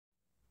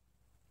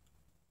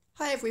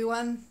Hi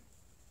everyone,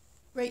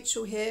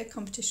 Rachel here,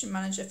 Competition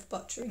Manager for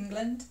Boccia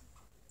England.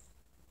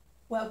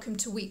 Welcome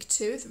to week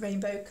 2 of the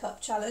Rainbow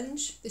Cup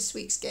Challenge. This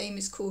week's game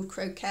is called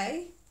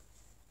Croquet.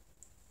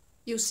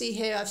 You'll see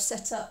here I've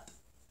set up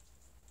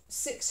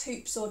 6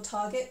 hoops or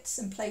targets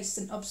and placed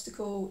an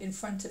obstacle in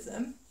front of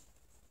them.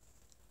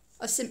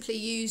 I've simply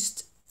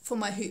used for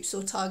my hoops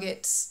or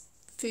targets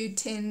food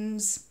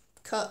tins,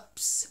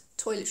 cups,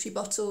 toiletry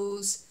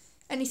bottles,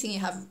 anything you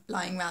have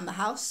lying around the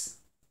house.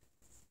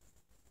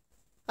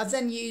 I've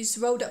then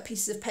used rolled up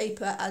pieces of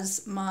paper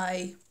as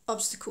my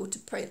obstacle to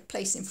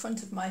place in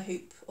front of my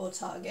hoop or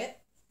target.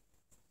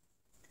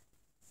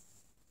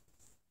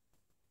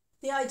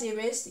 The idea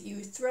is that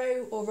you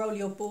throw or roll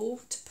your ball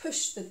to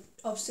push the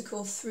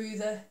obstacle through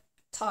the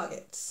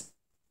targets.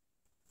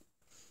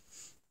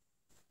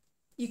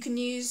 You can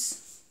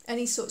use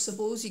any sorts of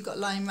balls you've got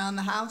lying around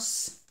the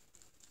house.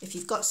 If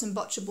you've got some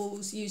boccia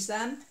balls, use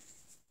them.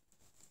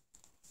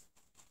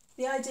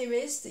 The idea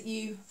is that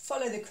you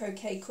follow the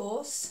croquet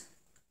course.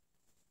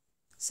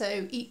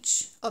 So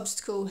each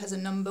obstacle has a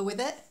number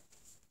with it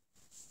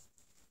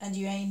and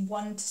you aim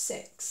 1 to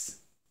 6.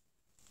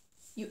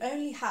 You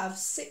only have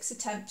 6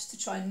 attempts to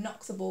try and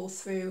knock the ball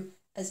through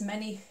as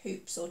many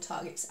hoops or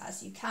targets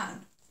as you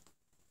can.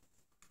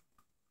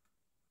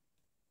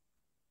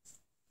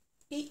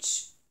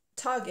 Each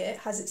target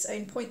has its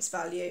own points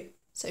value.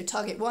 So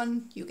target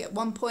 1, you get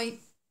 1 point,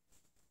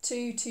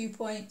 2, 2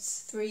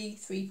 points, 3,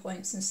 3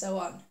 points, and so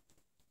on.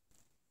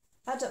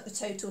 Add up the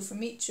total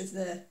from each of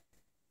the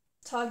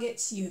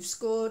targets you have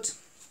scored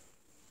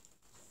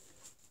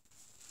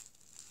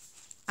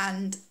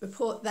and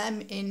report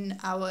them in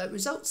our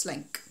results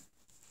link.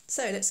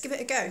 So let's give it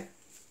a go.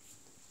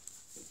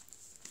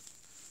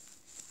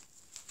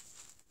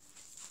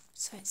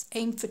 So it's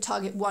aim for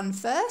target 1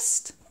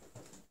 first.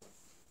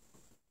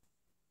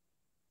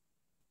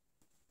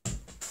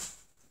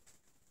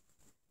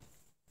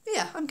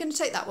 Yeah, I'm going to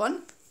take that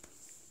one.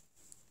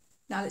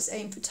 Now let's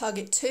aim for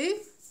target 2.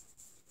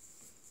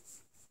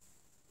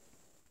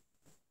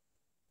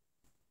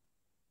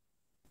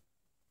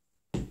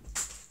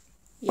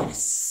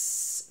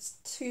 Yes,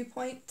 2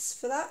 points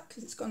for that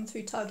because it's gone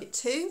through target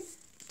 2.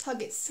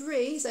 Target 3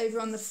 is over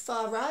on the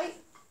far right.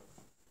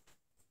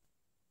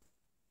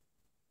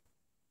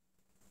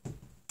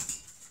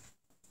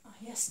 Oh,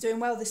 yes, doing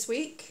well this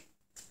week.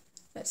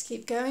 Let's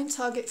keep going.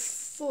 Target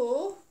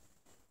 4,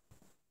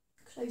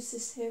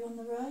 closest here on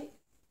the right.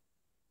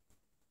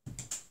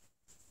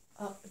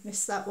 Oh, I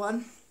missed that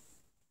one.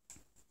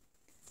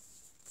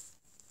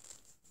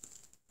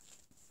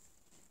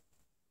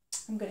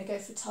 I'm going to go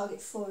for target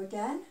 4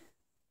 again.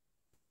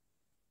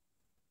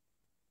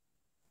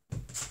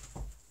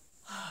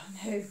 Oh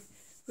no,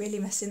 really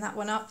messing that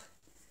one up.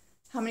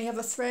 How many have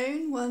I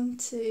thrown? 1,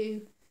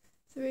 2,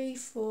 3,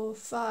 4,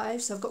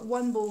 5. So I've got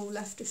 1 ball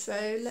left to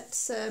throw.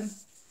 Let's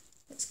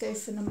go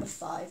for number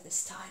 5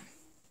 this time.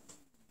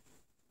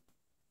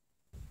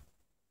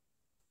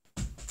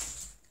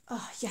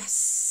 Oh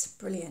yes,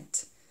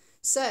 brilliant.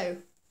 So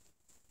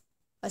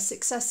I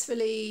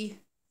successfully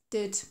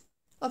did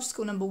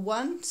obstacle number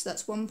 1, so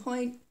that's 1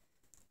 point,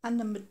 and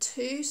number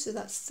 2, so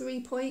that's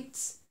 3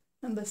 points,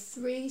 number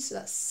 3, so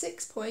that's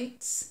 6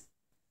 points,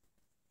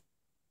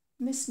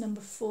 missed number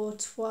 4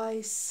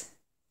 twice,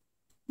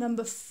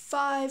 number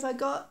 5 I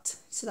got,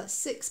 so that's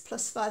 6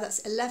 plus 5, that's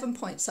 11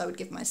 points I would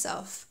give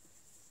myself.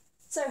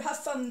 So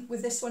have fun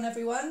with this one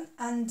everyone,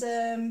 and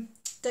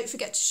don't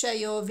forget to share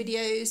your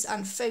videos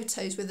and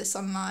photos with us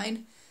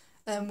online.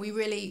 We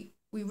really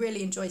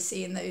enjoy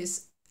seeing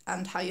those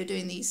and how you're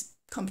doing these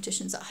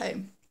competitions at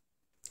home.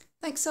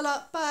 Thanks a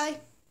lot, bye.